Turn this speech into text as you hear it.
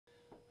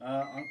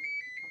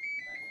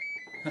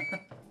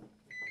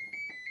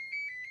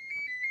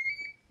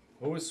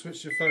Always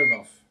switch your phone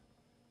off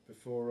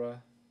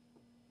before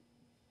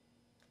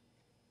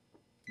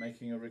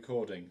making a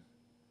recording.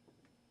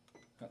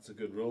 That's a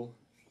good rule.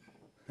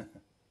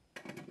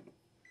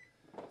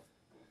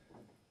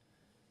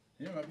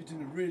 You might be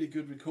doing a really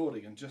good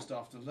recording and just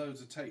after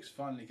loads of takes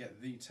finally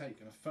get the take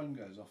and a phone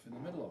goes off in the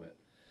middle of it.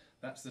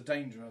 That's the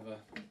danger of a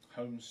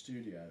home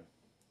studio.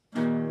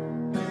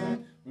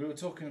 We were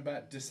talking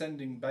about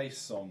descending bass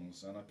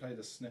songs and I played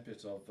a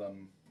snippet of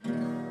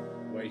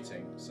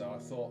Waiting, so I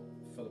thought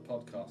for the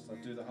podcast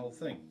I'd do the whole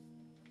thing.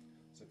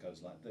 So it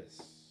goes like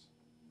this.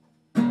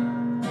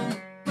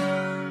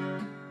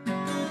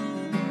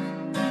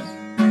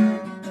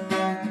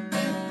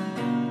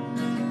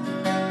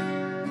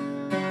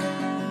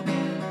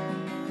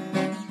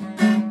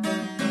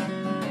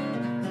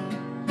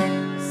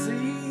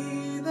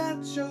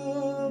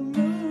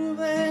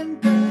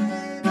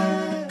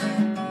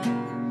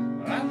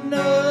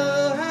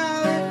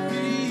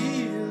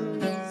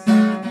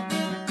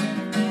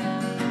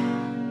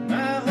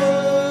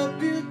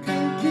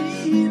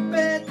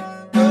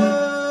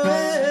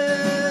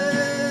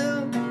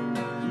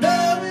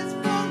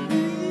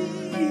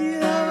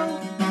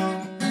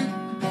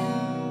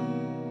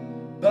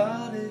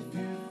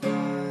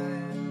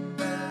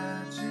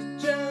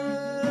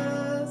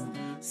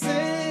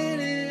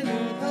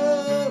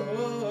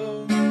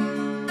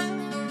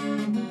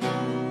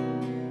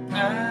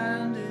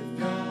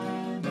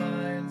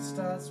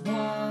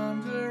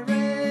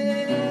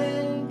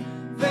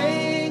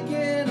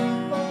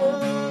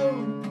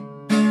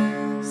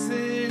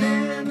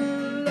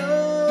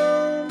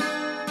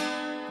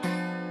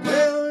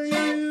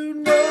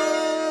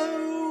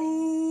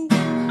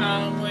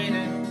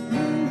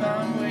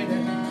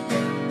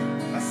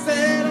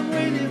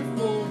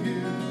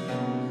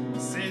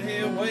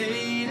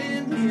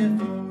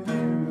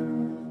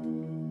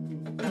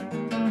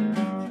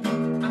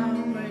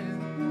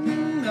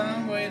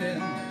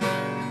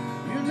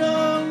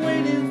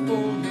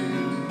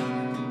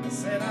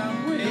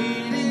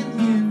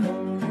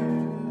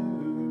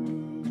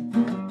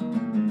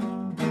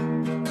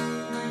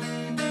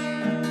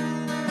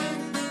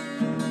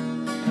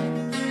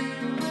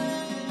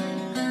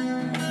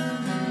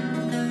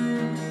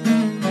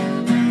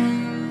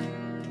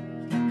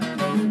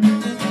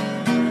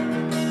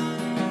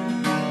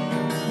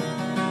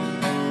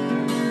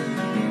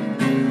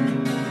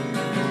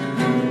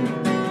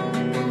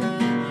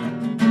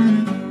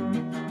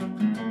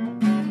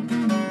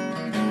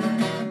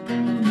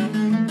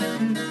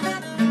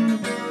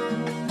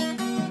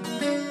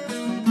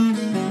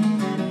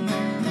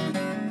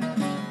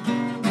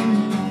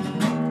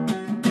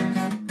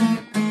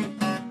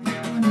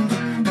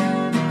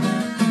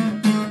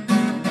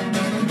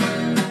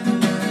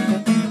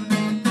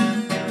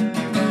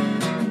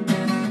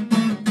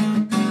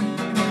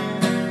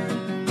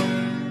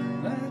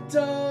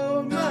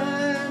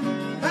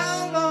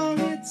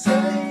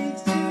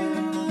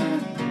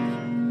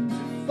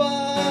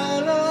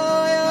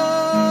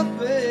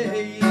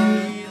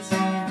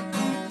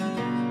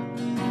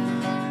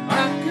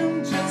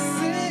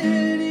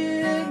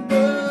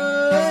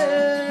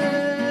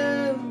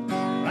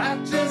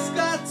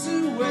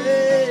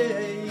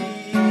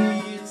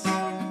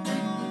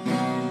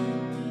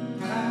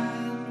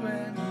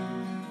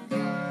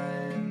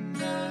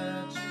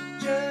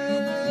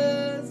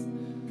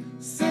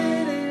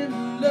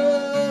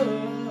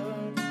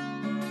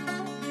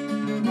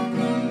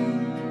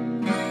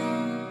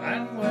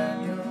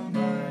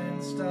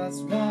 That's